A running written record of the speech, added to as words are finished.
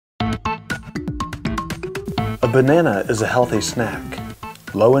A banana is a healthy snack,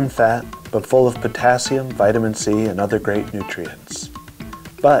 low in fat, but full of potassium, vitamin C, and other great nutrients.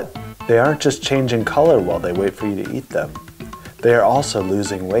 But they aren't just changing color while they wait for you to eat them. They are also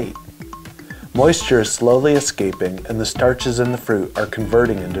losing weight. Moisture is slowly escaping and the starches in the fruit are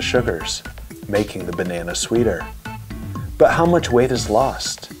converting into sugars, making the banana sweeter. But how much weight is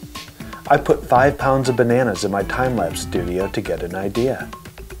lost? I put 5 pounds of bananas in my time-lapse studio to get an idea.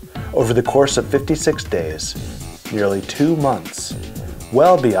 Over the course of 56 days, nearly 2 months,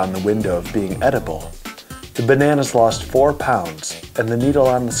 well beyond the window of being edible, the bananas lost 4 pounds and the needle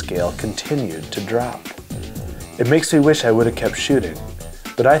on the scale continued to drop. It makes me wish I would have kept shooting,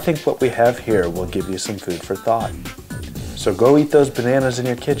 but I think what we have here will give you some food for thought. So go eat those bananas in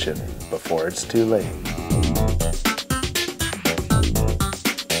your kitchen before it's too late.